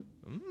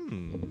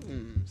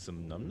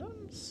some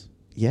num-nums?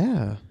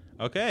 Yeah.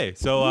 Okay,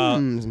 so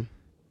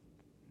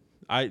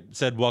I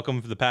said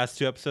welcome for the past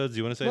 2 episodes. Do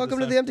you want to say Welcome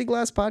to the Empty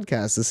Glass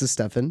Podcast. This is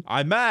Stefan.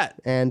 I'm Matt.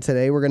 And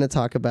today we're going to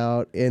talk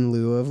about In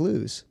Lieu of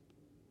Lose.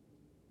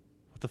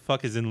 What the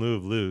fuck is In Lieu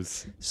of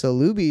Lose? So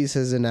Luby's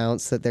has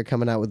announced that they're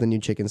coming out with a new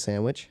chicken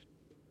sandwich.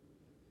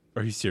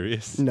 Are you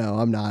serious? No,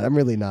 I'm not. I'm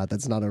really not.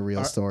 That's not a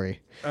real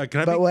story.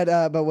 But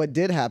what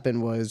did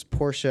happen was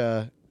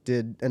Porsche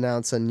did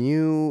announce a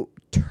new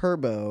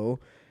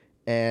turbo.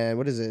 And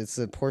what is it? It's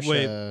a Porsche.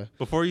 Wait,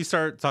 before you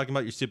start talking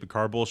about your stupid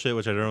car bullshit,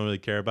 which I don't really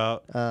care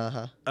about.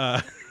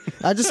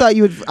 I just thought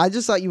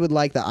you would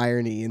like the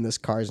irony in this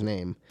car's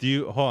name.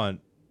 Hold on.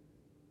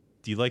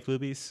 Do you like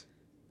Luby's?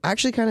 I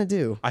actually kind of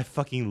do. I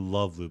fucking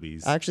love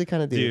Luby's. I actually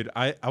kind of do. Dude,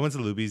 I went to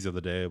Luby's the other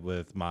day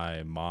with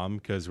my mom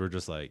because we're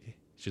just like,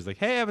 she's like,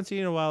 hey, I haven't seen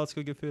you in a while. Let's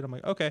go get food. I'm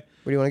like, okay.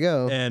 Where do you want to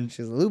go? And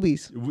she's like,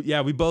 Luby's.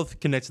 Yeah, we both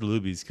connected to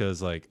Luby's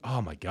because, like,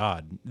 oh my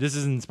God, this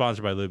isn't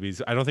sponsored by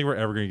Luby's. I don't think we're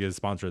ever going to get a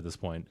sponsor at this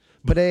point.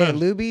 But hey,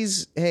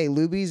 Luby's,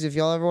 if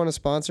y'all ever want to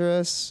sponsor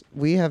us,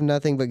 we have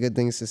nothing but good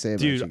things to say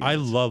about you. Dude, I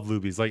love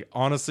Luby's. Like,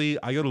 honestly,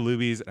 I go to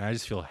Luby's and I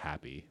just feel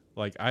happy.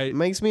 Like, it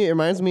reminds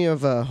me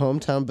of a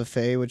Hometown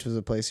Buffet, which was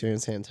a place here in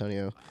San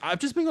Antonio. I've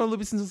just been going to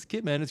Luby's since I was a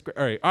kid, man. It's great.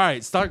 All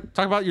right. Talk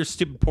about your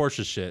stupid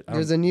Porsche shit.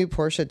 There's a new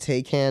Porsche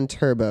Taycan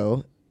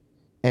Turbo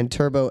and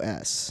Turbo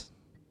S,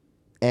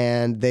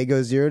 and they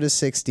go 0 to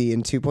 60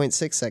 in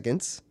 2.6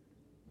 seconds,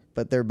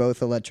 but they're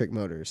both electric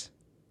motors.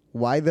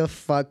 Why the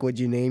fuck would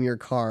you name your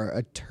car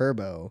a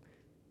Turbo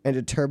and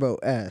a Turbo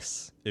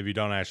S if you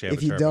don't actually have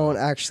if you don't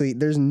actually?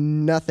 There's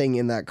nothing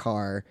in that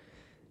car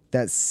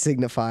that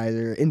signifies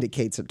or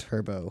indicates a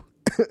turbo.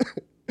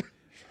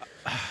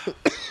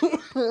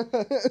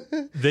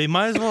 They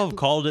might as well have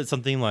called it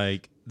something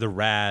like the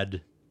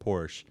Rad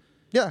Porsche.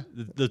 Yeah.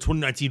 The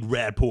 2019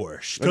 Rad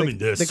Porsche coming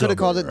this They could have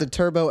called it the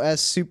Turbo S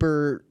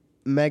Super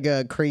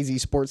Mega Crazy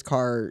Sports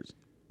Car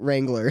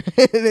Wrangler.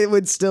 And it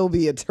would still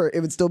be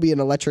an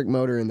electric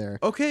motor in there.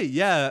 Okay,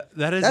 yeah,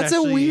 that's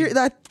actually a weird.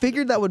 I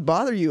figured that would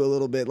bother you a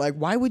little bit. Like,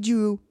 why would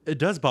you? It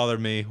does bother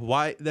me.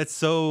 Why? That's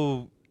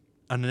so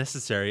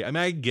unnecessary. I mean,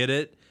 I get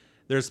it.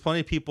 There's plenty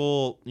of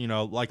people,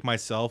 like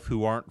myself,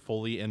 who aren't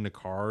fully into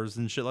cars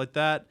and shit like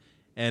that.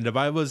 And if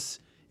I was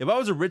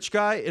a rich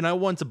guy and I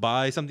wanted to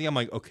buy something, I'm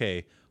like,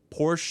 okay,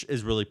 Porsche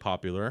is really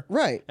popular,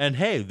 right? And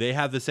hey, they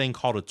have this thing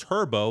called a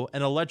turbo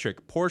and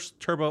electric. Porsche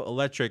turbo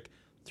electric,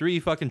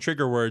 3 fucking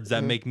trigger words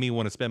that make me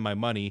want to spend my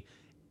money.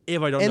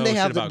 If I don't know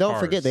shit about don't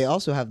cars. forget, they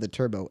also have the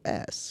Turbo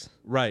S.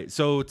 Right.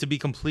 So to be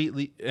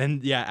completely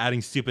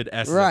adding stupid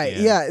S. Right.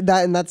 Yeah.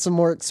 That's a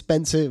more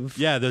expensive.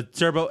 Yeah. The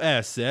Turbo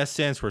S. The S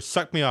stands for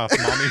suck me off,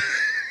 mommy.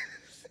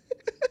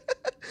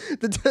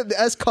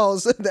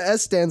 The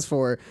S stands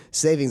for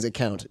savings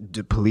account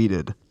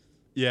depleted.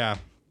 Yeah.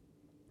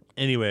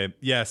 Anyway.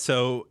 Yeah.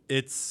 So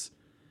that's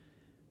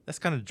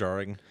kind of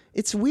jarring.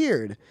 It's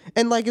weird.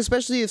 And like,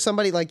 especially if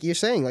somebody, like you're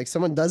saying, like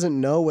someone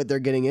doesn't know what they're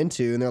getting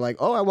into and they're like,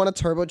 oh, I want a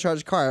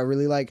turbocharged car. I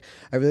really like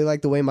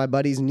the way my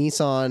buddy's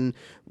Nissan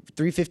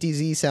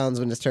 350Z sounds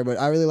when it's turbo.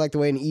 I really like the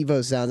way an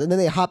Evo sounds. And then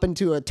they hop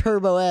into a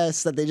Turbo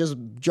S that they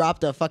just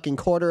dropped a fucking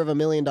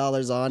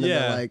 $250,000 on. And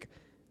they're like,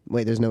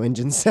 wait, there's no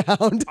engine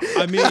sound.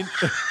 I mean,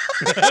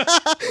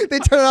 they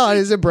turn it on.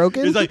 Is it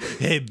broken? It's like,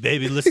 hey,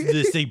 baby, listen to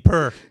this thing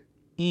purr.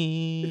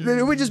 Then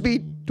it would just be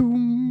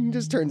doom,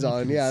 just turns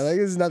on. Yeah, like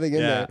there's nothing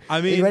in there.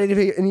 I mean,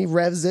 and he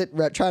revs it,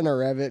 trying to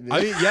rev it.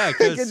 I mean, yeah, I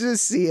can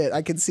just see it.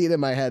 I can see it in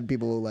my head.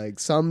 People like,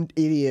 some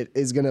idiot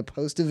is gonna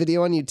post a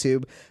video on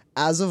YouTube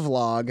as a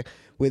vlog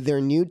with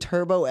their new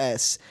Turbo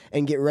S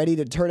and get ready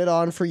to turn it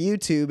on for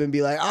YouTube and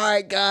be like, all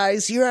right,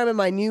 guys, here I'm in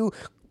my new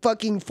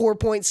fucking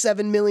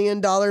 $4.7 million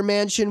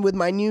mansion with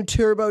my new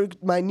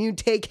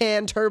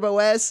Taycan Turbo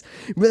S.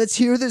 Let's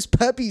hear this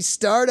puppy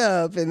start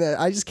up. And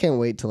I just can't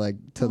wait till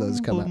those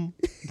come out.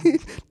 Ding,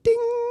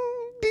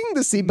 ding,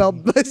 the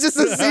seatbelt. It's just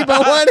a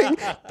seatbelt warning.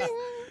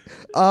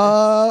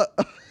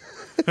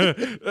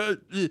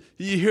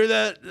 You hear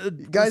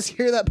that? Guys,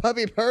 hear that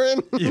puppy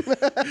purring? You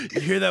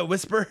hear that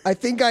whisper? I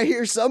think I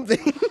hear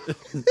something.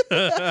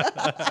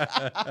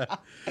 Yeah.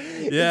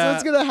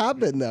 What's going to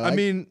happen, though? I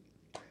mean,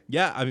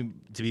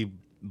 to be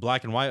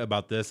black and white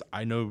about this,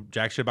 I know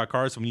jack shit about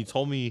cars. So when you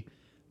told me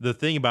the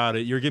thing about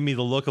it, you're giving me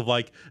the look of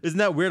like, isn't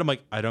that weird? I'm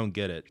like, I don't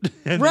get it.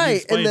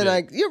 Right. And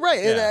then you're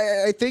right. Yeah.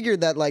 And I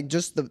figured that like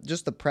just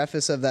the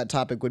preface of that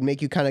topic would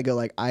make you kind of go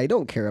like, I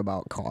don't care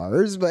about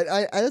cars, but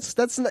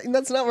that's not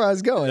where I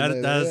was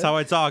going. That's how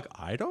I talk.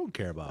 I don't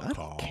care about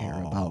cars.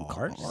 Care about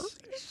cars.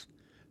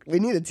 We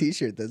need a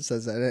t-shirt that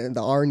says that. And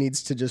the R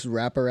needs to just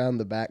wrap around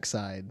the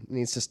backside. It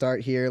needs to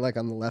start here, like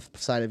on the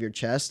left side of your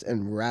chest,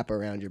 and wrap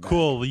around your back.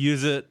 Cool. We'll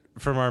use it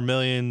from our $1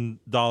 million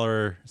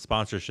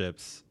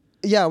sponsorships.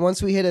 Yeah,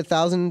 once we hit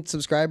 1,000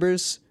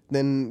 subscribers,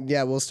 then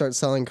we'll start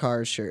selling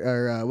cars.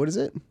 What is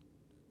it?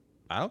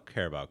 I don't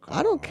care about cars.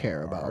 I don't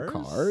care about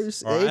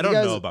cars. Hey, I don't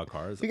know about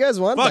cars. If you guys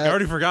want that. I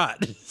already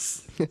forgot.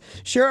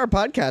 Share our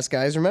podcast,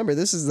 guys. Remember,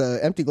 this is the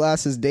Empty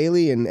Glasses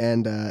daily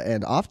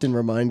and often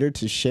reminder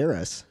to share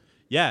us.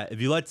 Yeah, if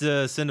you'd like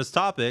to send us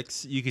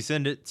topics, you can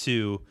send it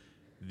to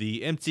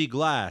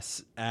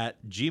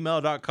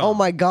theemptyglass@gmail.com. Oh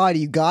my God,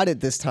 you got it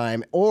this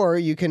time. Or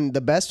you can.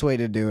 The best way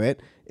to do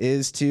it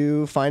is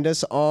to find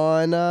us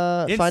on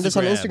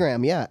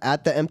Instagram. Yeah,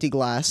 at the Empty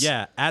Glass.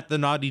 Yeah, at the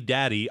Naughty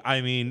Daddy.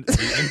 I mean,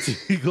 the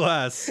Empty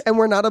Glass. And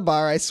we're not a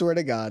bar. I swear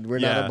to God, we're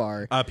not a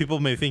bar. People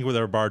may think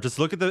we're a bar. Just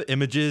look at the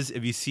images.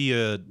 If you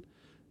see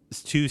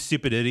two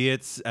stupid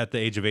idiots at the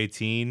age of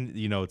 18,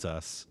 you know it's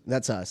us.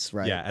 That's us,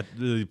 right? Yeah,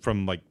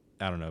 from like,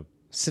 I don't know,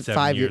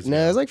 5 years. No,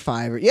 ago. it was like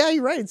 5. Yeah,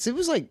 you're right. It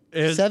was like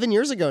 7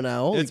 years ago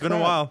now. Holy It's been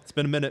crap. a while. It's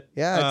been a minute.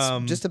 Yeah,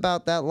 it's just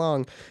about that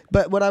long.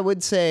 But what I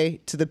would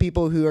say to the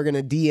people who are going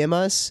to DM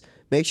us,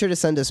 make sure to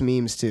send us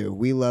memes too.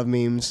 We love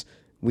memes.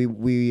 We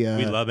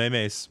love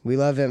memes. We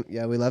love him.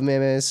 Yeah, we love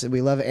memes.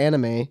 We love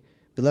anime.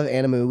 We love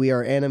animu. We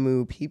are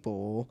animu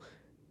people.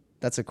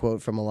 That's a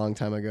quote from a long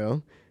time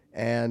ago.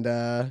 And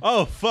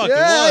oh fuck!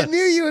 yeah, I knew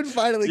you would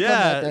finally come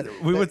back.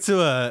 We went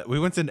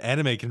to an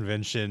anime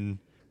convention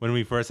when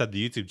we first had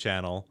the YouTube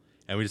channel,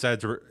 and we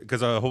decided to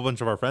because a whole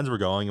bunch of our friends were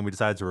going, and we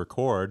decided to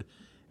record,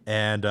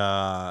 and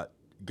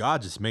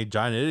God just made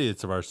giant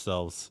idiots of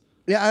ourselves.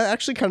 Yeah, I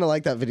actually kind of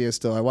like that video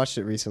still. I watched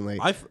it recently.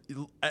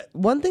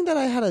 One thing that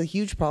I had a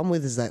huge problem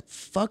with is that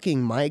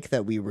fucking mic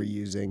that we were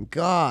using.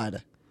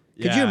 God.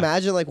 Could you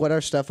imagine like what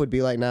our stuff would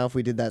be like now if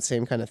we did that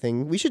same kind of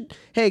thing? We should.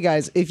 Hey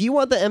guys, if you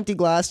want the Empty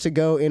Glass to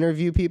go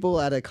interview people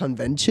at a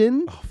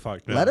convention,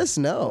 let us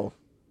know.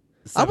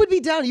 I would be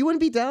down. You wouldn't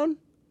be down?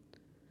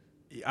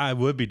 I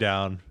would be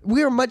down.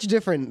 We are much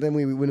different than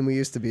when we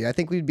used to be. I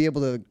think we'd be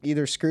able to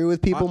either screw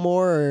with people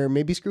more or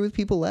maybe screw with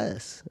people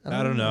less.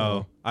 I don't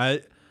know.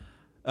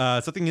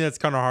 Something that's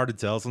kind of hard to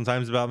tell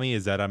sometimes about me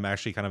is that I'm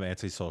actually kind of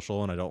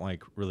antisocial and I don't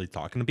like really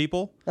talking to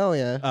people. Oh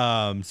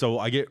yeah. So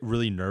I get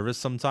really nervous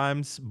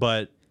sometimes,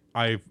 but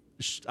I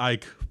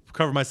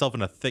cover myself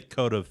in a thick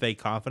coat of fake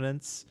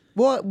confidence.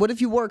 Well, what if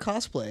you wore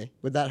cosplay?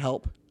 Would that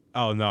help?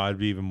 Oh no, I'd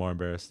be even more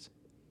embarrassed.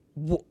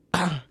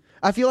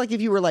 I feel like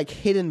if you were like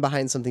hidden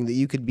behind something that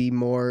you could be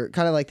more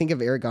kind of like think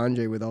of Eric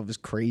Andre with all this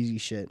crazy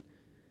shit.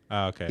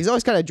 Oh, okay. He's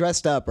always kind of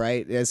dressed up,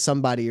 right, as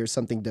somebody or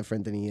something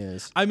different than he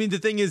is. I mean, the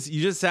thing is, you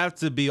just have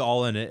to be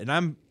all in it, and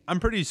I'm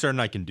pretty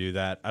certain I can do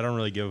that. I don't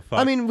really give a fuck.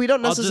 I mean, we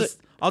don't necessarily.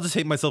 I'll just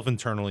hate myself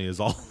internally,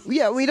 is all.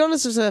 Yeah, we don't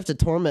necessarily have to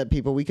torment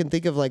people. We can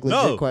think of like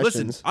legit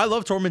questions. Listen, I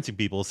love tormenting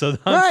people, so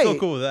I'm so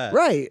cool with that.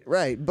 Right.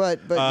 But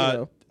you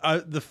know. I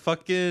think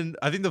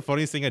the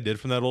funniest thing I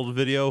did from that old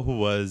video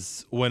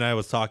was when I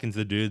was talking to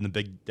the dude in the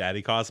Big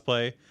Daddy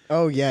cosplay.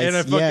 Oh yes, and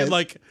I fucking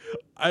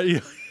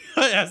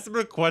I asked him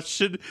a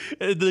question,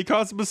 and the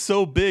costume was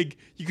so big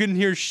you couldn't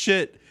hear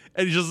shit,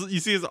 and you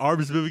see his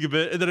arms moving a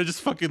bit, and then I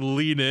just fucking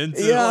lean in.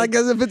 Yeah, like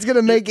as if it's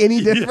gonna make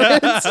any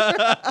difference.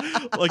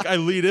 Like I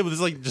lean in with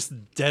this like just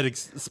dead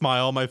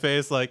smile on my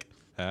face, like.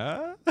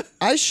 Huh?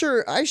 I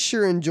sure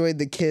enjoyed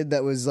the kid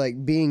that was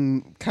like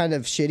being kind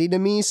of shitty to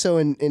me. So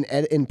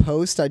in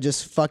post, I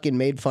just fucking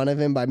made fun of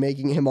him by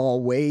making him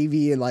all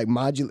wavy and like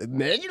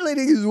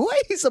modulating his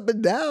waist up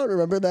and down.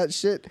 Remember that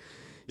shit?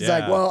 He's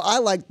like, well, I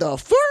like the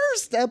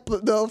first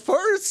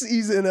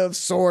season of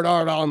Sword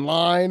Art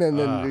Online, and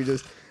then we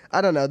just,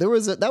 I don't know.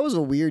 That was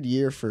a weird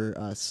year for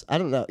us. I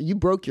don't know. You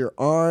broke your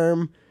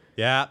arm.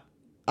 Yeah.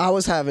 I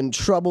was having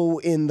trouble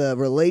in the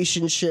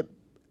relationship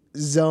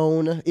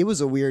zone. It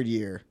was a weird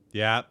year.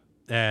 Yeah.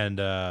 And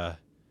I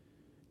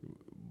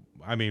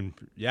mean,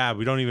 yeah,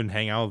 we don't even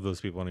hang out with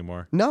those people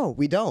anymore. No,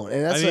 we don't.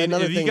 And that's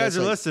another thing. If you guys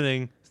are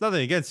listening, it's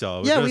nothing against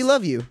y'all. We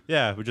love you.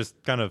 Yeah, we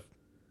just kind of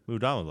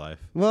moved on with life.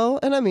 Well,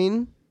 and I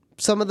mean,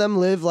 some of them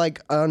live like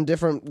on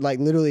different, like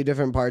literally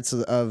different parts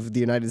of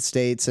the United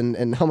States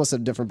and almost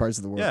at different parts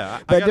of the world. Yeah,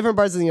 but different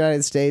parts of the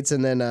United States.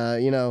 And then,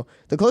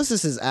 the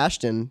closest is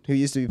Ashton, who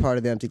used to be part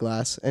of the Empty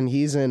Glass. And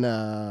he's in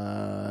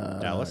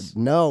Dallas?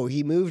 No,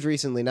 he moved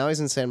recently. Now he's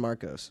in San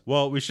Marcos.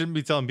 Well, we shouldn't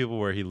be telling people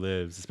where he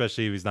lives,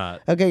 especially if he's not.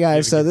 Okay,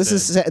 guys. So this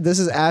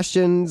is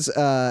Ashton's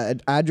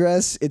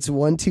address. It's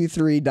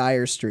 123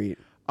 Dyer Street.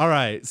 All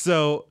right.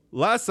 So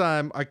last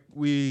time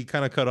we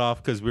kind of cut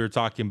off because we were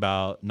talking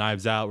about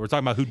Knives Out. We're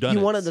talking about whodunits. You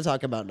wanted to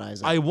talk about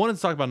Knives Out. I wanted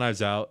to talk about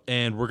Knives Out,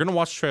 and we're gonna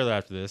watch the trailer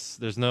after this.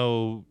 There's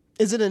no.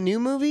 Is it a new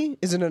movie?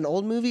 Is it an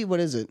old movie?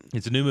 What is it?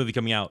 It's a new movie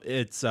coming out.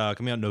 It's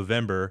coming out in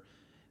November,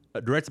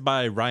 directed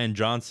by Rian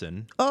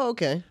Johnson. Oh,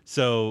 okay.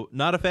 So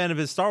not a fan of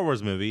his Star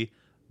Wars movie.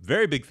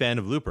 Very big fan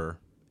of Looper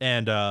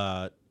and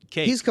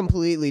Cake. He's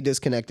completely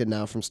disconnected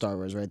now from Star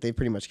Wars, right? They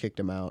pretty much kicked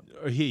him out.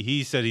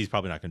 He said he's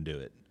probably not gonna do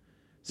it.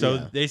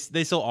 So they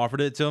still offered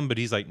it to him, but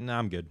he's like, nah,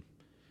 I'm good.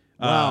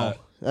 Wow.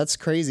 That's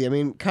crazy. I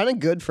mean, kind of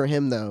good for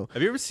him, though.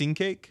 Have you ever seen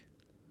Cake?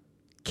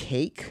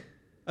 Cake?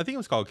 I think it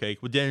was called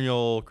Cake with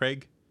Daniel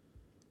Craig.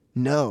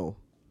 No.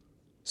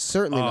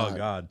 Certainly not. Oh,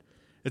 God.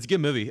 It's a good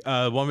movie.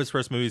 One of his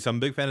first movies. I'm a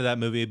big fan of that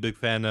movie, a big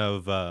fan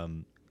of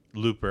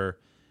Looper.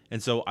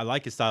 And so I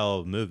like his style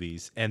of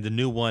movies. And the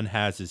new one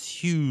has this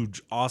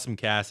huge, awesome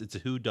cast. It's a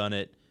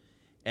whodunit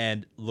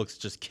and looks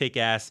just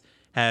kick-ass.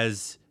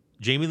 Has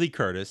Jamie Lee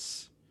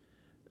Curtis,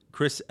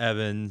 Chris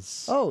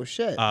Evans. Oh,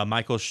 shit.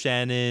 Michael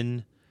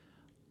Shannon.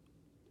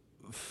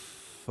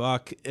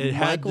 Fuck.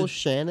 Michael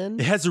Shannon?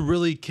 It has a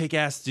really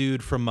kick-ass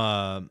dude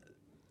from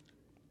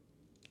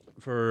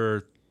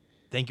for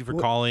Thank You for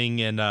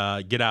Calling and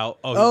Get Out.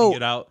 Oh,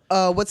 Get Out.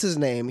 What's his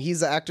name? He's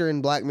the actor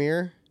in Black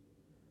Mirror.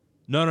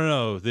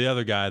 No. The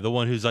other guy, the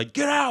one who's like,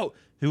 get out.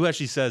 Who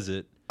actually says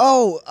it?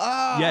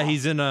 Yeah,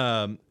 he's in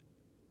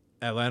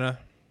Atlanta.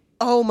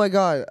 Oh my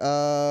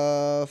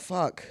God.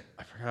 Fuck.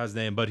 I forgot his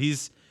name, but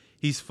he's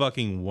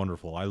fucking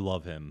wonderful. I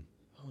love him.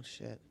 Oh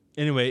shit.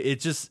 Anyway,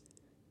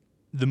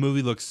 the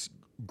movie looks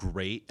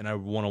great, and I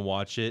want to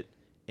watch it.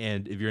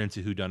 And if you're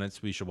into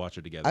whodunits, we should watch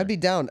it together. I'd be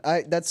down.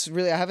 I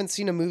haven't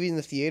seen a movie in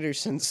the theater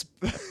since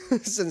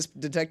since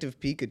Detective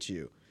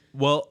Pikachu.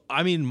 Well,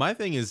 I mean, my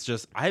thing is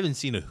just I haven't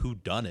seen a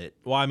whodunit.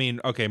 Well, I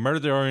mean, okay, Murder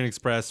at the Orient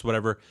Express,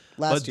 whatever.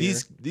 Last year.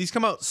 These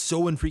come out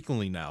so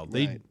infrequently now.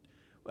 Right.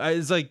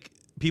 It's like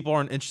people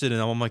aren't interested in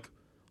them. I'm like,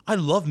 I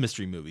love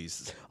mystery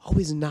movies. Oh,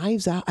 is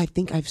Knives Out? I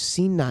think I've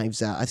seen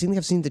Knives Out. I think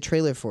I've seen the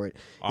trailer for it.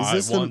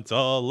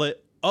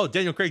 Oh,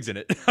 Daniel Craig's in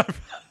it.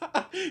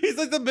 He's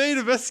like the main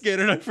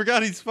investigator, and I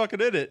forgot he's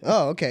fucking in it.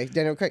 Oh, okay,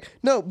 Daniel Craig.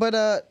 No, but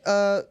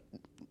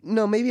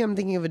no, maybe I'm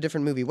thinking of a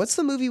different movie. What's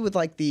the movie with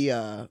like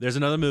the? There's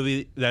another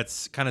movie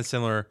that's kind of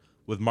similar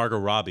with Margot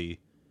Robbie,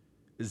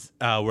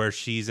 where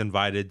she's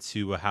invited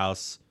to a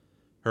house.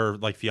 Her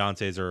like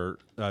fiancés are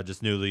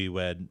just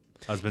newlywed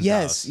husband's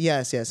house.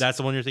 Yes. That's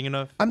the one you're thinking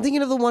of? I'm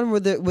thinking of the one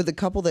with the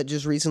couple that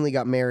just recently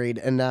got married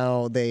and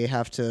now they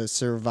have to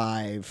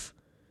survive.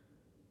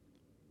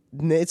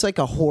 It's like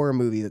a horror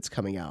movie that's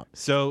coming out.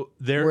 So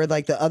where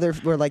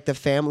the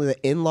family, the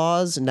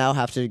in-laws now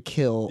have to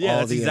kill. Yeah, all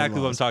that's the exactly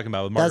in-laws. what I'm talking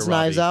about with Margot That's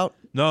Robbie. Knives Out.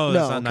 No,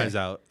 that's not okay. Knives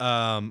Out.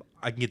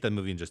 I can get that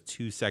movie in just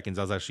 2 seconds.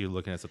 I was actually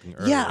looking at something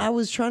earlier. Yeah, I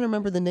was trying to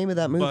remember the name of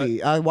that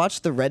movie. I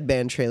watched the Red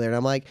Band trailer and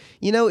I'm like,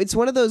 it's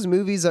one of those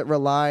movies that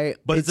rely.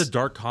 But it's a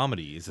dark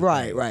comedy. Is the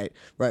Right.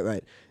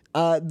 thing.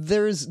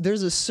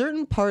 There's a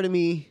certain part of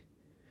me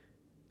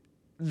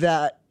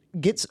that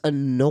gets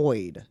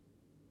annoyed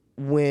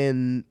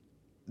when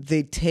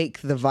they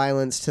take the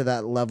violence to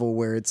that level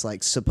where it's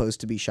like supposed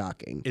to be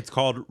shocking. It's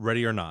called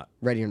Ready or Not.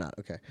 Ready or Not.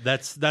 Okay.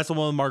 That's the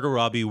one with Margot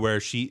Robbie where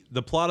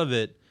the plot of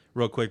it,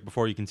 real quick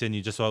before you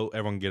continue, just so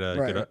everyone get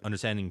a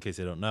understanding in case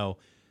they don't know.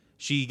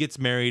 She gets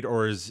married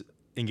or is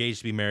engaged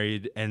to be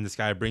married, and this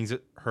guy brings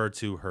her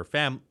to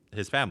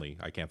his family.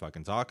 I can't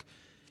fucking talk.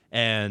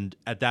 And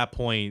at that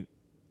point,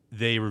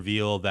 they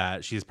reveal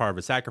that she's part of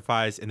a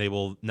sacrifice, and they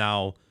will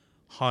now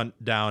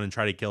hunt down and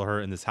try to kill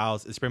her in this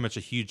house. It's pretty much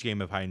a huge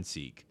game of hide and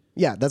seek.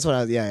 Yeah, that's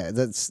what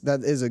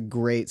that is a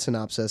great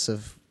synopsis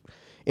of,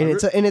 and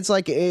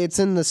it's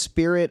in the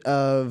spirit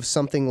of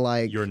something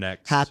like You're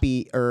Next.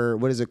 Happy, or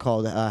what is it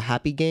called?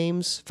 Happy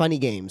Games, Funny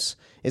Games.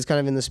 It's kind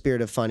of in the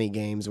spirit of Funny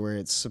Games where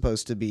it's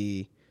supposed to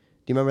be. Do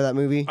you remember that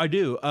movie? I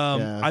do.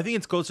 I think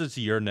it's closer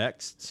to You're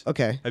Next.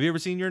 Okay. Have you ever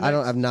seen You're Next?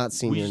 I've not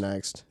seen You're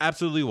Next.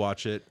 Absolutely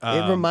watch it.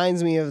 It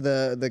reminds me of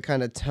the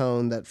kind of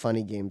tone that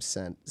Funny Games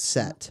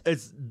set.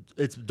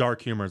 It's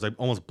dark humor. It's like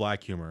almost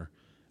black humor.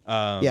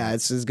 Yeah,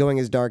 it's going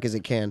as dark as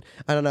it can.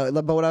 I don't know,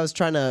 but what I was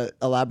trying to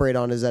elaborate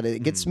on is that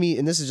it gets me,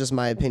 and this is just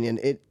my opinion.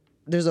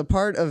 There's a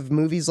part of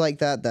movies like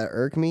that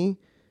irk me,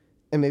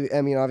 and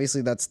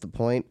obviously that's the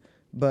point.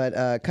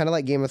 But kind of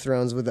like Game of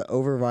Thrones with the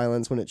over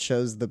violence when it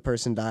shows the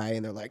person die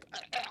and they're like,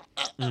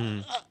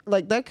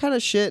 like that kind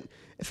of shit.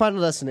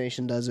 Final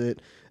Destination does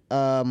it.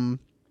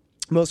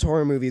 Most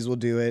horror movies will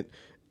do it,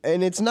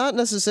 and it's not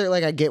necessarily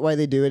like I get why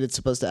they do it. It's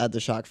supposed to add the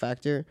shock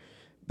factor.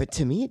 But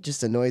to me, it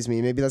just annoys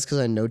me. Maybe that's because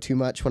I know too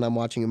much when I'm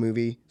watching a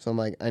movie. So I'm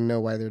like, I know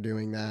why they're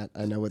doing that.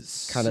 I know what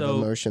kind of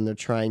emotion they're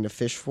trying to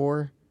fish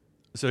for.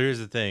 So here's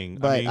the thing.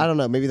 But I don't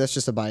know. Maybe that's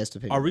just a biased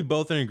opinion. Are we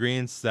both in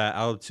agreement that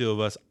out of the two of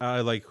us, I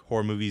like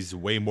horror movies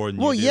way more than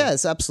you do? Well,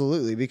 yes,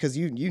 absolutely. Because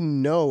you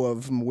know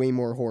of way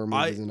more horror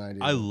movies than I do.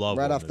 I love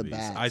right horror off the movies.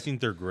 bat. I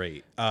think they're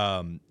great.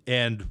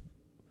 And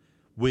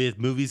with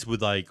movies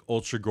with like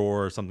ultra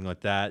gore or something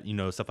like that,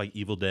 stuff like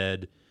Evil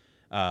Dead.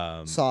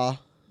 Saw.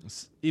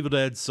 Evil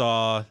Dead,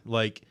 Saw,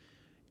 like...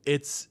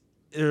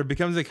 It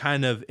becomes a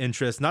kind of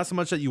interest, not so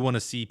much that you want to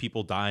see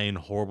people die in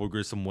horrible,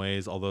 gruesome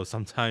ways, although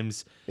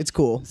sometimes it's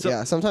cool.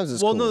 Sometimes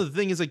it's cool. Well, no, the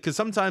thing is, like, because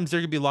sometimes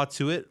there could be a lot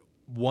to it.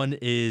 One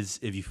is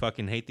if you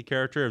fucking hate the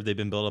character, if they've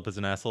been built up as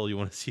an asshole, you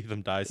want to see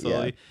them die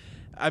slowly.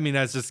 Yeah. I mean,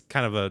 that's just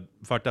kind of a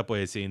fucked up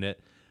way of seeing it.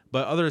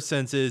 But other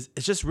sense is,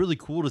 it's just really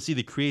cool to see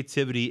the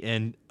creativity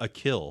in a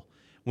kill.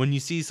 When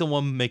you see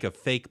someone make a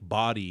fake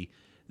body,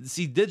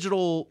 see,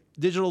 digital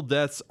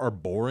deaths are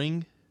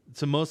boring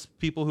to most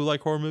people who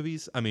like horror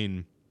movies. I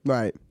mean,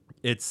 right.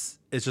 It's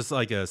just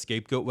like a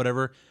scapegoat,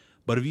 whatever.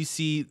 But if you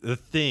see The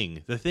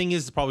Thing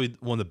is probably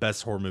one of the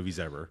best horror movies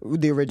ever.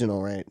 The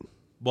original, right?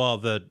 Well,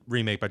 the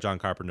remake by John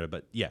Carpenter,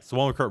 but yes, the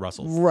one with Kurt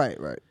Russell. Right.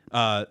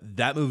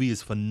 That movie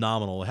is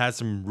phenomenal. It has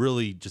some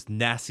really just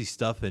nasty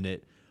stuff in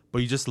it.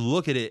 But you just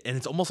look at it, and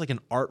it's almost like an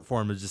art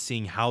form of just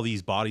seeing how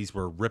these bodies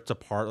were ripped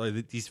apart.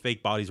 Like these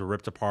fake bodies were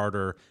ripped apart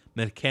or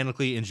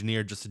mechanically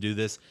engineered just to do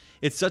this.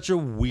 It's such a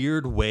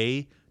weird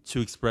way to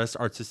express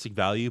artistic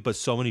value, but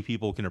so many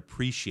people can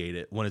appreciate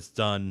it when it's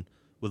done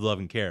with love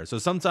and care. So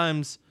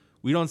sometimes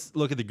we don't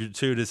look at the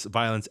gratuitous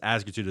violence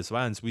as gratuitous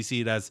violence. We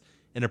see it as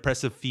an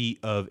impressive feat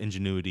of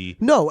ingenuity.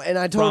 No, and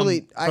I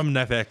totally from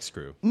an FX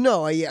crew.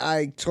 No,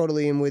 I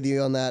totally am with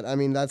you on that. I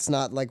mean, that's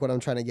not like what I'm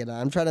trying to get at.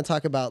 I'm trying to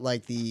talk about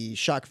like the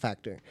shock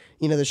factor.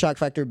 You know, the shock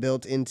factor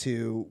built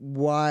into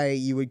why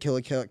you would kill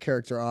a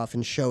character off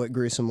and show it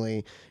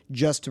gruesomely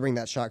just to bring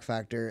that shock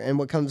factor. And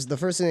the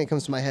first thing that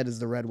comes to my head is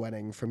the Red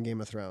Wedding from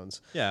Game of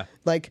Thrones. Yeah.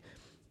 Like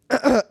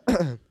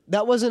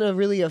that wasn't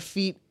really a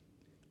feat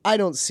I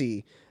don't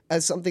see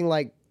as something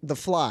like The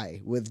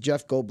Fly with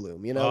Jeff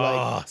Goldblum. You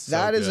know, so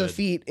that is a good.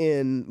 feat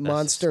in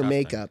monster disgusting.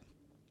 makeup.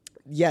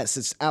 Yes,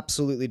 it's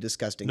absolutely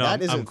disgusting. No,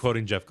 That is I'm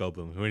quoting Jeff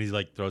Goldblum when he's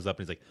like throws up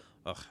and he's like,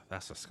 "Ugh,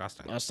 that's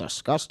disgusting." That's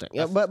disgusting.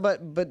 Yeah,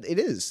 but it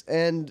is,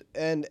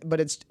 but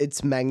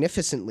it's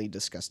magnificently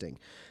disgusting.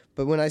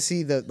 But when I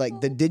see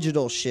the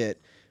digital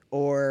shit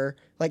or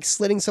like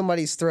slitting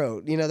somebody's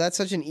throat, you know, that's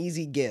such an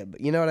easy gib.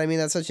 You know what I mean?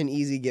 That's such an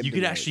easy gib. You to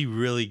could make. actually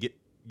really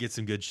get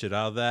some good shit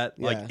out of that,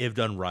 Yeah. like if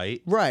done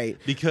right. Right.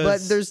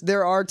 Because but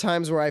there are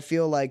times where I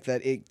feel like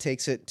that it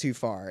takes it too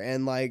far.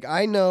 And like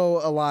I know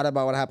a lot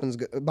about what happens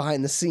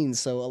behind the scenes,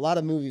 so a lot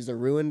of movies are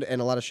ruined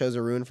and a lot of shows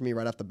are ruined for me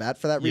right off the bat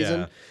for that reason.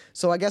 Yeah.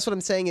 So I guess what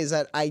I'm saying is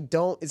that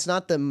it's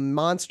not the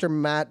monster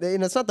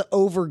it's not the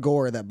over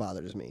gore that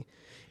bothers me.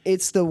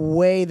 It's the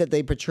way that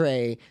they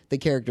portray the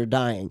character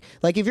dying.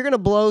 Like if you're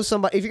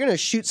gonna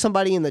shoot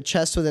somebody in the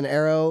chest with an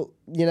arrow,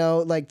 you know,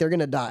 like they're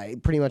gonna die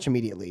pretty much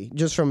immediately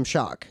just from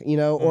shock, you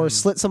know, or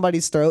slit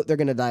somebody's throat, they're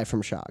gonna die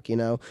from shock, you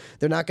know.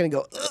 They're not gonna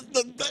go,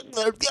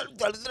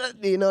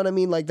 you know what I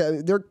mean? Like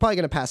they're probably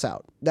gonna pass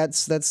out.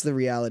 That's the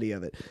reality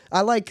of it. I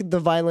like the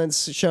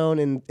violence shown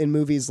in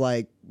movies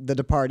like The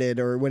Departed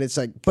or when it's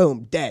like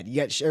boom dead. You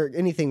get or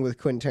anything with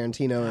Quentin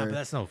Tarantino. but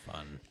that's no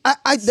fun.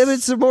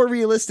 It's a more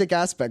realistic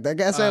aspect. I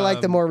guess I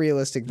like the more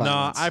realistic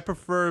violence. No, I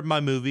prefer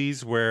my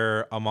movies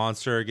where a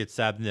monster gets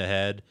stabbed in the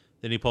head,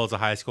 then he pulls a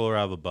high schooler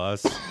out of a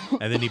bus,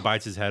 and then he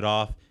bites his head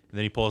off, and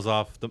then he pulls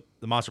off the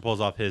monster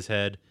pulls off his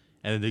head,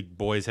 and then the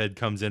boy's head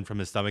comes in from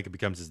his stomach and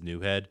becomes his new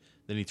head.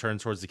 Then he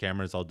turns towards the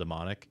camera, and it's all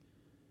demonic.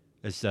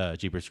 It's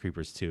Jeepers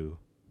Creepers 2.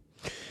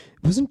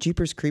 Wasn't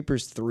Jeepers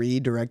Creepers 3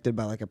 directed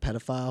by like a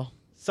pedophile?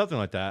 Something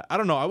like that. I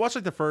don't know. I watched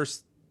like the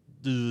first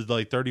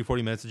like 30,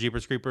 40 minutes of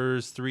Jeepers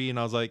Creepers 3, and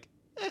I was like,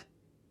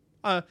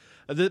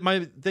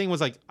 my thing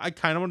was like, I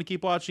kind of want to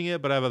keep watching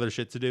it, but I have other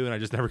shit to do, and I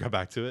just never got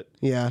back to it.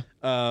 Yeah.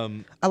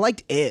 I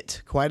liked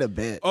it quite a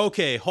bit.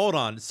 Okay, hold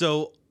on.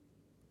 So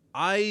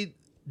I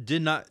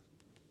did not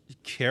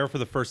care for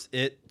the first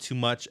It too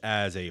much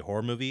as a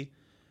horror movie.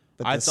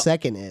 But the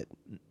second It.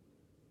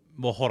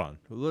 Well, hold on.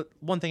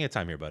 One thing at a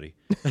time here, buddy.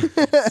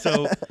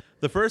 So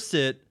the first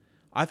It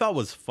I thought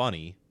was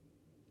funny.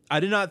 I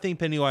did not think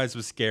Pennywise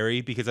was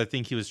scary because I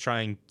think he was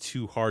trying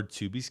too hard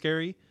to be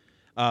scary.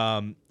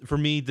 For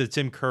me, the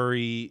Tim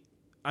Curry,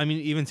 I mean,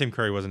 even Tim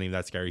Curry wasn't even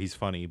that scary. He's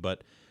funny,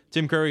 but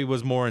Tim Curry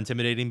was more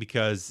intimidating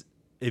because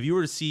if you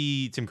were to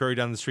see Tim Curry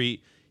down the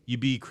street, you'd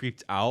be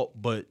creeped out,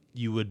 but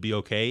you would be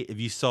okay. If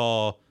you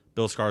saw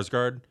Bill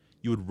Skarsgård,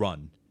 you would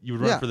run. You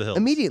would run for the hills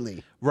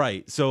immediately.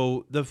 Right.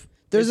 So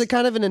there's a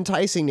kind of an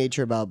enticing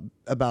nature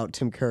about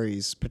Tim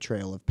Curry's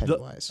portrayal of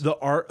Pennywise. The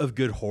art of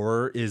good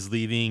horror is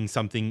leaving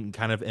something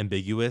kind of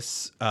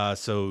ambiguous,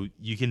 so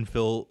you can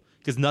feel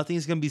because nothing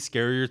is going to be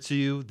scarier to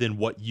you than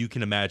what you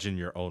can imagine in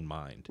your own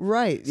mind.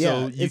 Right.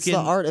 Yeah. So it's the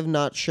art of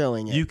not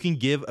showing it. You can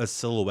give a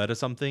silhouette of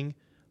something,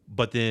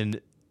 but then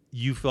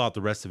you fill out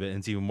the rest of it, and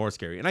it's even more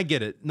scary. And I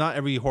get it. Not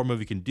every horror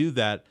movie can do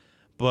that,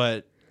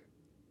 but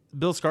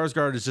Bill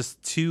Skarsgård is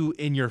just too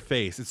in your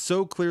face. It's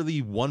so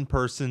clearly one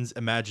person's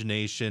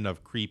imagination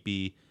of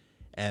creepy,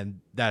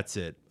 and that's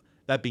it.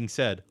 That being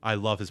said, I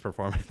love his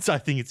performance. I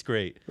think it's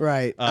great.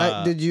 Right.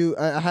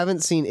 I haven't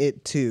seen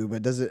It 2,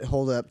 but does it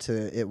hold up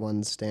to It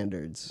 1's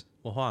standards?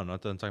 Well, hold on. I'm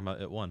not done talking about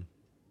It 1.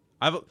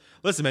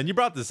 Listen, man, you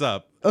brought this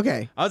up.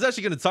 Okay. I was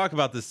actually going to talk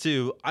about this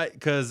too,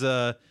 because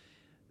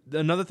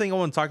another thing I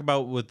want to talk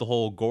about with the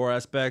whole gore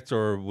aspect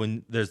or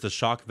when there's the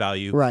shock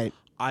value. Right.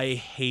 I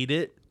hate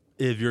it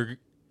if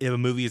a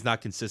movie is not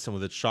consistent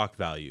with its shock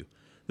value.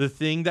 The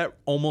thing that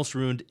almost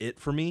ruined it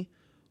for me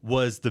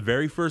was the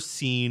very first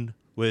scene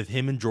with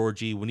him and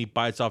Georgie when he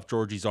bites off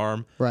Georgie's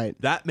arm. Right.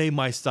 That made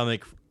my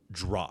stomach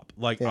drop.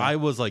 Like I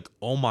was like,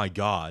 oh my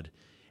God.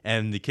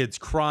 And the kid's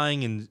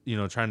crying and,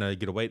 trying to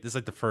get away. This is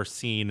like the first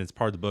scene. It's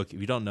part of the book. If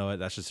you don't know it,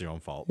 that's just your own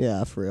fault.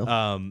 Yeah, for real.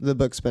 The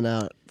book's been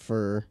out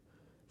for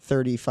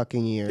 30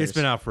 fucking years. It's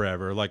been out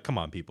forever. Like, come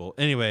on, people.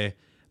 Anyway,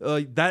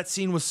 that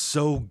scene was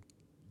so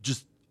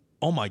just,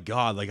 oh my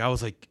God. Like, I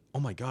was like, oh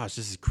my gosh,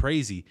 this is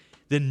crazy.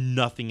 Then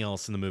nothing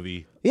else in the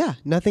movie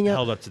nothing else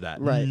held up to that.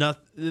 Right.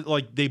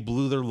 Like, they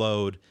blew their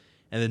load,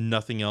 and then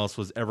nothing else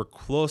was ever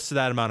close to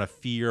that amount of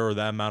fear or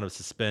that amount of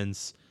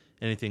suspense,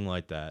 anything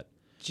like that.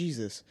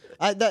 Jesus.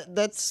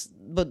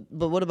 But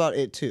what about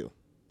It 2?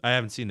 I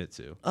haven't seen it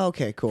too.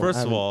 Okay, cool.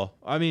 First of all,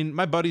 I mean,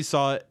 my buddy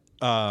saw it,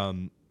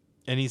 and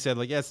he said,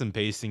 like, yeah, some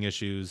pacing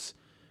issues,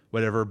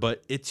 whatever,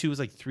 but It 2 is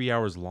like 3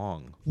 hours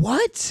long.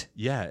 What?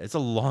 Yeah, it's a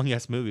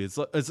long-ass movie. It's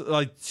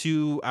like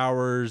 2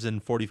 hours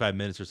and 45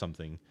 minutes or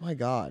something. My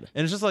God.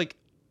 And it's just like,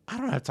 I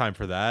don't have time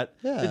for that.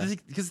 Yeah.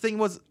 Because the thing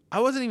was, I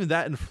wasn't even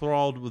that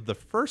enthralled with the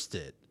first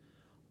It.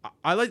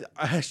 I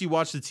actually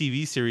watched the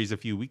TV series a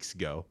few weeks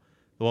ago,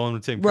 the one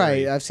with Tim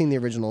Curry. Right. I've seen the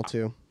original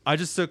too. I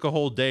just took a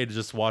whole day to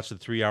just watch the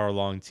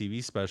 3-hour-long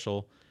TV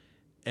special,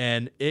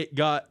 and it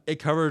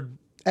covered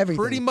Everything.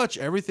 pretty much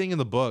everything in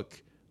the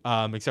book,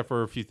 except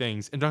for a few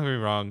things. And don't get me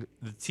wrong,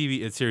 the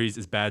TV series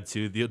is bad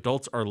too. The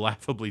adults are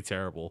laughably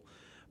terrible,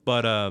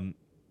 but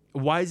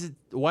why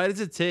does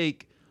it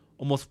take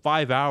almost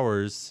 5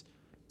 hours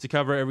to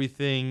cover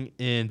everything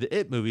in the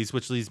It movies?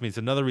 Which leads me to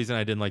another reason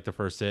I didn't like the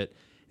first It,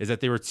 is that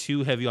they were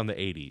too heavy on the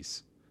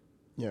 80s.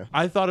 Yeah.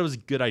 I thought it was a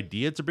good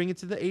idea to bring it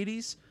to the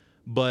 80s,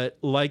 but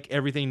like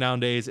everything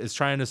nowadays, it's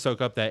trying to soak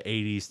up that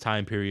 80s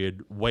time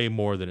period way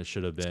more than it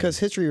should have been. Because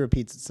history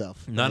repeats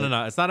itself. No.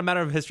 It's not a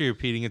matter of history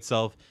repeating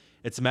itself.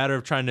 It's a matter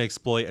of trying to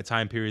exploit a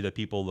time period that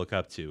people look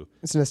up to.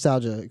 It's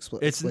nostalgia It's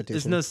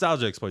exploitation.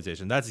 nostalgia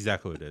exploitation. That's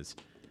exactly what it is.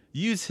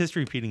 You use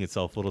history repeating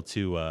itself a little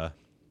too...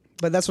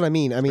 But that's what I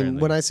mean. I mean,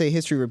 Apparently. when I say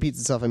history repeats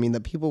itself, I mean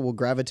that people will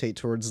gravitate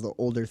towards the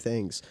older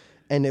things,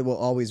 and it will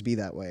always be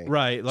that way.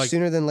 Right. Like,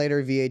 sooner than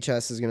later,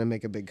 VHS is going to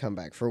make a big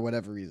comeback for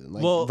whatever reason.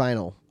 Like well,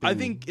 vinyl. I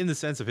think in the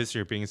sense of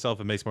history repeating itself,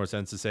 it makes more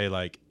sense to say,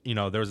 like, you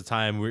know, there was a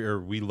time where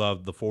we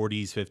loved the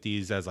 40s,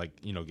 50s as, like,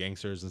 you know,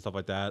 gangsters and stuff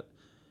like that.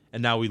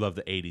 And now we love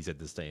the 80s at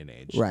this day and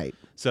age. Right.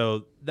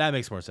 So that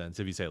makes more sense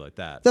if you say it like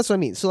that. That's what I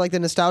mean. So like the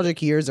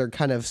nostalgic years are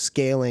kind of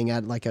scaling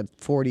at like a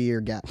 40-year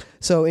gap.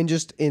 So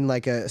in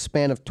like a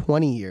span of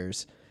 20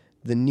 years,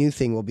 the new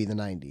thing will be the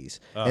 90s.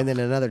 And then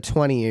another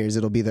 20 years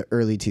it'll be the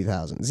early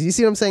 2000s. You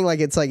see what I'm saying? Like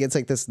it's like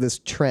this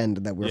trend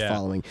that we're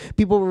following.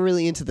 People were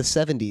really into the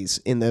 70s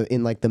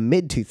in like the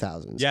mid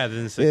 2000s. Yeah,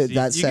 then the 60s.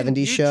 That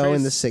 70s show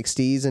in the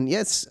 60s, and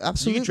yes,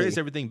 absolutely. You can trace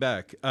everything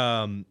back.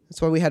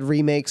 That's why we had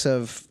remakes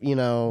of, you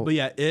know. But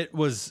yeah, it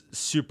was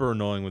super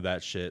annoying with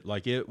that shit.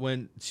 Like, it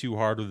went too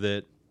hard with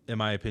it, in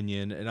my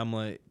opinion. And I'm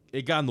like,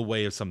 it got in the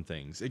way of some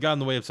things. It got in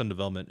the way of some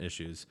development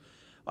issues.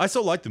 I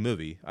still like the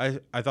movie. I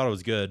thought it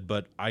was good,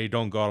 but I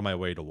don't go out of my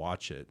way to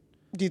watch it.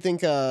 Do you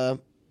think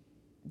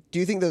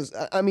those,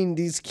 I mean,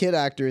 these kid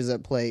actors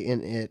that play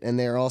in it, and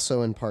they're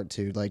also in part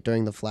 2, like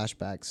during the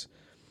flashbacks,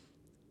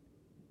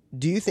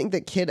 do you think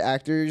that kid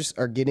actors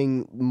are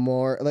getting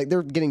more, like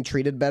they're getting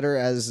treated better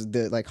as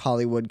the like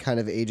Hollywood kind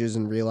of ages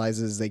and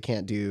realizes they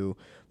can't do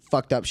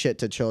fucked up shit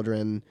to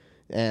children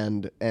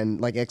and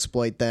like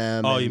exploit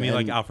them? Oh, you mean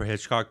like Alfred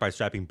Hitchcock by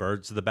strapping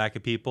birds to the back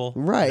of people,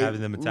 right? And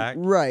having them attack,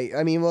 right?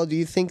 I mean, well, do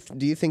you think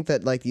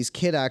that like these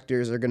kid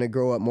actors are going to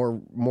grow up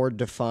more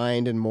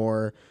defined and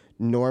more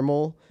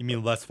normal? You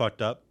mean less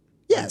fucked up?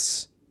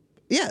 Yes.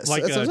 Yes,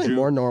 like that's what I'm saying,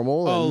 more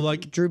normal. Oh, and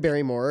like Drew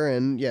Barrymore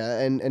and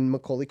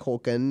Macaulay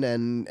Culkin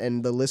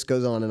and the list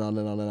goes on and on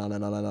and on and on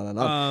and on and on and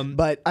on.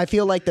 But I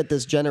feel like that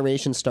this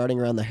generation starting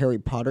around the Harry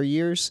Potter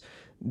years,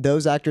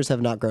 those actors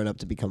have not grown up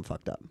to become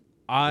fucked up.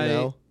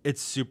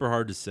 It's super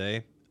hard to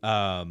say,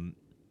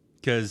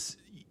 because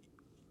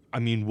I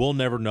mean, we'll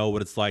never know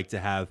what it's like to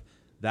have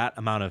that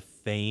amount of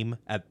fame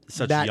at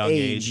such a young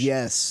age.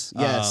 Yes.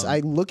 I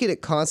look at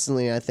it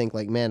constantly and I think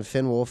like, man,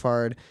 Finn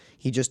Wolfhard,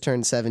 he just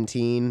turned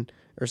 17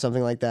 or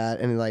something like that,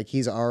 and like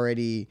he's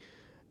already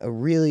a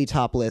really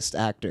top list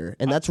actor,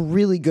 and that's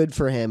really good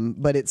for him.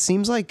 But it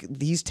seems like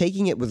he's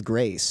taking it with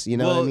grace. You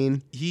know what I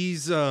mean?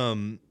 He's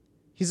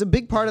a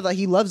big part of that.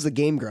 He loves the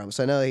Game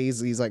Grumps. I know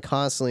he's like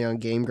constantly on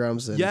Game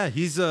Grumps. And yeah,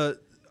 he's I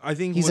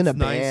think he's in a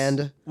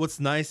band. What's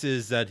nice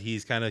is that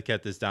he's kind of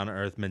kept this down to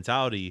earth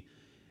mentality,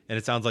 and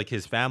it sounds like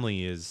his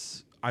family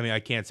is. I mean, I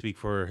can't speak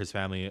for his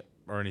family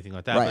or anything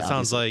like that, right, but it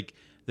sounds like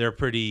they're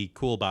pretty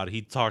cool about it.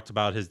 He talked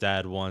about his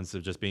dad once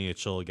of just being a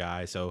chill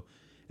guy, so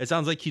it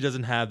sounds like he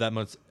doesn't have that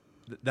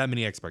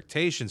many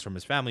expectations from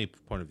his family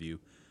point of view.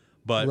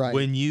 But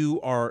when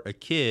you are a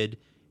kid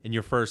and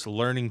you're first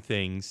learning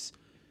things,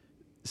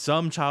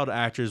 some child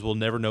actors will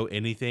never know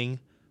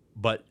anything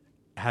but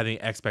having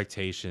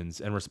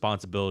expectations and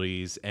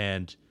responsibilities,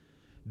 and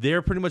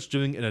they're pretty much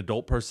doing an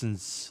adult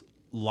person's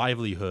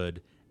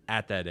livelihood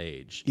at that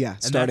age. Yeah,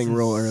 and starting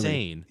real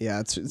insane. early. Yeah,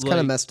 it's kind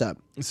of messed up.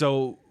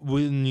 So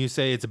when you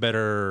say it's a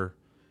better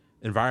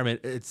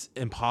environment, it's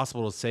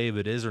impossible to say if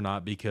it is or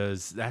not,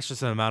 because that's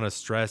just an amount of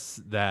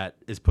stress that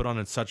is put on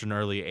at such an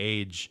early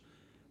age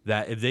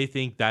that if they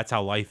think that's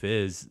how life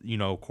is, you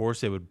know, of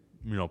course they would,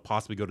 you know,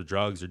 possibly go to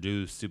drugs or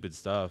do stupid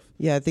stuff.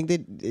 Yeah, I think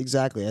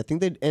exactly. I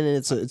think and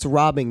it's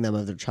robbing them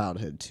of their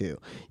childhood too.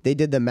 They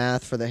did the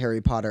math for the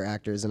Harry Potter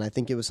actors, and I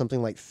think it was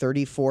something like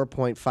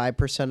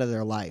 34.5% of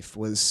their life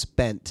was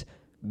spent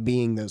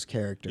being those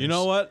characters. You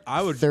know what?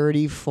 I would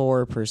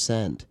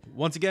 34%.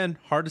 Once again,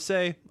 hard to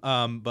say.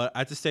 But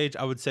at this stage,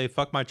 I would say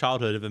fuck my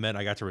childhood if it meant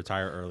I got to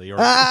retire early. Or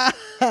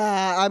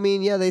I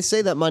mean, yeah, they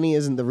say that money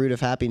isn't the root of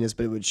happiness,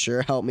 but it would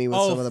sure help me with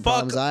some of the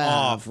problems I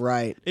have.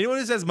 Right. Anyone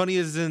who says money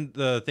isn't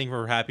the thing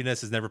for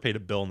happiness has never paid a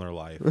bill in their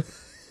life.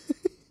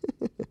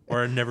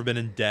 Or never been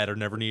in debt or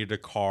never needed a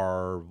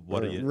car or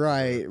what are you?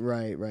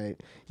 Right.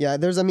 Yeah,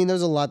 there's a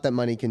lot that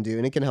money can do,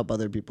 and it can help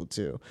other people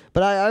too.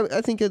 But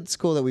I think it's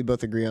cool that we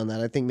both agree on that.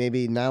 I think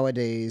maybe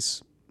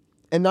nowadays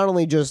and not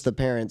only just the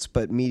parents,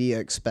 but media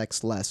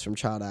expects less from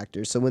child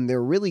actors. So when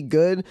they're really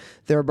good,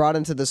 they're brought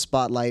into the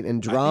spotlight,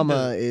 and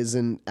drama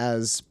isn't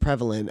as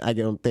prevalent, I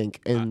don't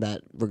think, in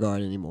that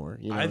regard anymore.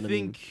 You know I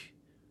think,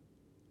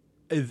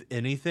 if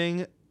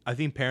anything, I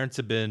think parents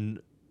have been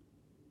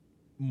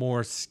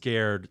more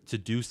scared to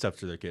do stuff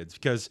to their kids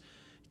because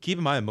keep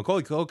in mind,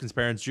 Macaulay Culkin's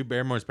parents, Drew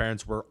Barrymore's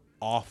parents were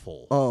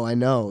awful. Oh, I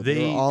know.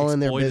 They were all in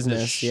their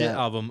business. The shit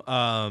out of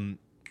them.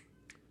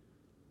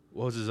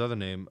 What was his other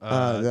name? The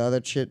other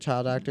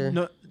child actor?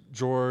 No,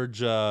 George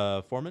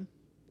Foreman?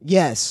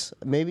 Yes.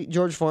 Maybe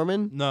George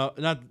Foreman? No,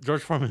 not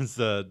George Foreman's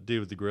the dude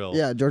with the grill.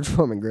 Yeah, George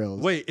Foreman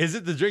grills. Wait, is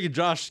it the Drake and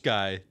Josh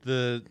guy?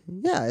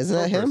 Yeah, isn't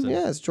that him?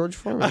 Yeah, it's George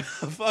Foreman.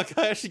 Fuck,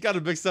 I actually got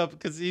it mixed up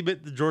because he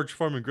meant the George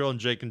Foreman grill and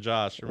Jake and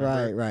Josh.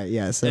 Remember? Right,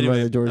 yes.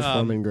 Anyway, the George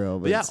Foreman grill.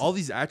 But yeah, all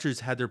these actors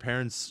had their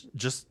parents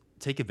just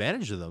take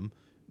advantage of them.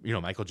 You know,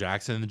 Michael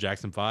Jackson, the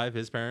Jackson 5,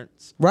 his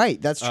parents. Right,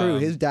 that's true.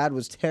 His dad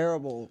was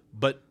terrible.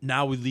 But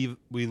now we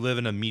live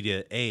in a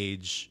media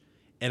age,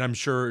 and I'm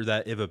sure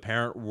that if a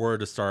parent were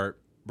to start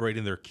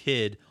berating their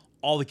kid,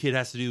 all the kid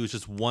has to do is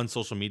just one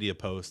social media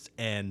post,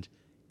 and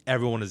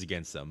everyone is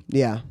against them.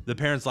 Yeah. The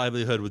parent's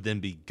livelihood would then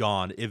be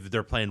gone if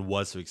their plan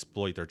was to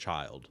exploit their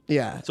child.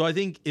 Yeah. So I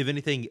think, if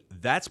anything,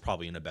 that's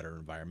probably in a better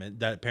environment,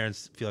 that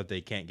parents feel like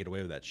they can't get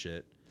away with that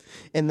shit.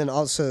 And then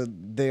also,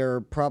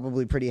 they're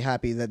probably pretty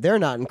happy that they're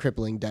not in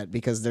crippling debt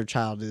because their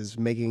child is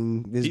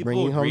bringing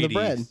home the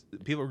bread.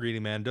 People are greedy,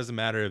 man. It doesn't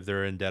matter if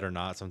they're in debt or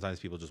not. Sometimes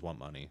people just want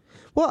money.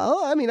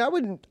 Well, I mean,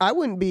 I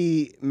wouldn't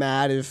be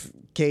mad if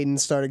Caden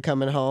started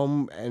coming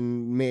home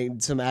and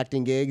made some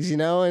acting gigs,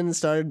 and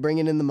started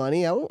bringing in the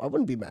money. I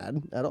wouldn't be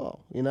mad at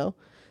all, That's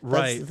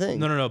right. the thing.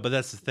 No, but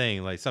that's the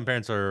thing. Like, some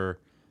parents are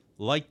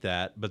like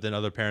that, but then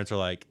other parents are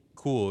like,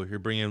 cool, you're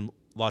bringing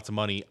lots of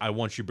money. I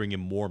want you to bring in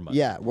more money.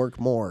 Yeah, work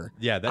more.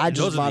 Yeah, I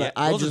just bought a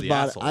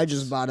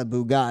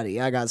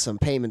Bugatti. I got some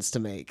payments to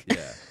make.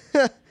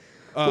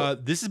 Yeah.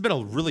 This has been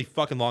a really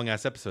fucking long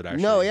ass episode,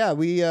 actually. No, yeah,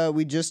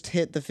 we just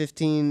hit the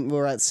 15.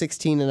 We're at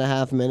 16 and a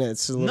half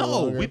minutes.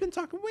 No, we've been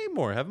talking way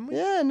more, haven't we?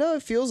 Yeah, no,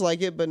 it feels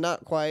like it, but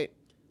not quite.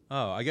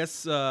 Oh, I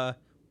guess I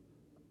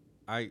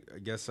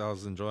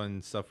was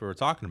enjoying stuff we were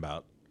talking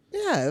about.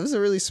 Yeah, it was a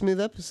really smooth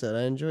episode.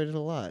 I enjoyed it a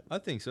lot. I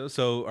think so.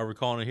 So, are we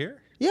calling it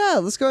here?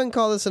 Yeah, let's go ahead and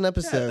call this an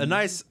episode.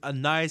 Yeah, a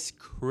nice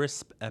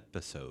crisp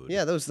episode.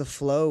 Yeah, the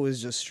flow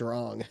was just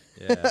strong.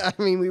 Yeah.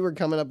 I mean, we were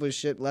coming up with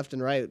shit left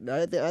and right.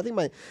 I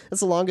think that's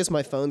the longest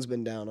my phone's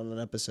been down on an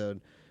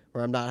episode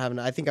where I'm not having.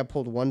 I think I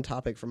pulled one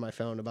topic from my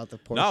phone about the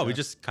Porsche. No, we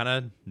just kind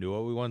of knew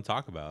what we want to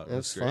talk about. It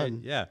was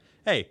fun. Yeah.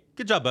 Hey,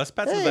 good job, Bus.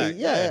 Pats on the back.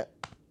 Yeah.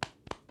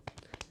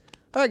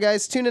 All right,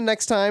 guys. Tune in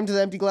next time to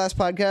the Empty Glass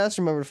Podcast.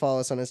 Remember to follow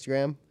us on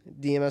Instagram.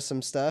 DM us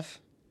some stuff.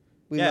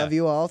 We love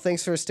you all.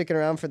 Thanks for sticking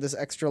around for this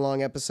extra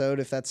long episode,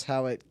 if that's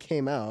how it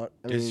came out.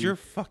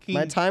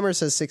 My timer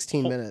says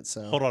 16 minutes.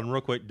 So hold on real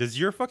quick. Does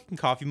your fucking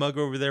coffee mug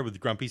over there with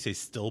Grumpy say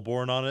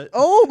stillborn on it?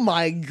 Oh,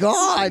 my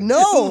God.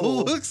 No.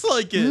 It looks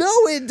like it. No,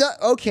 it does.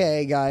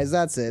 Okay, guys.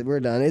 That's it.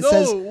 We're done. It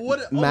says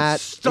Matt.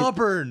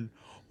 Stubborn.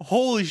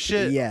 Holy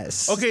shit.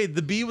 Yes. Okay,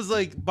 the bee was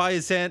like by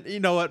his hand.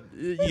 You know what?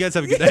 You guys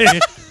have a good day.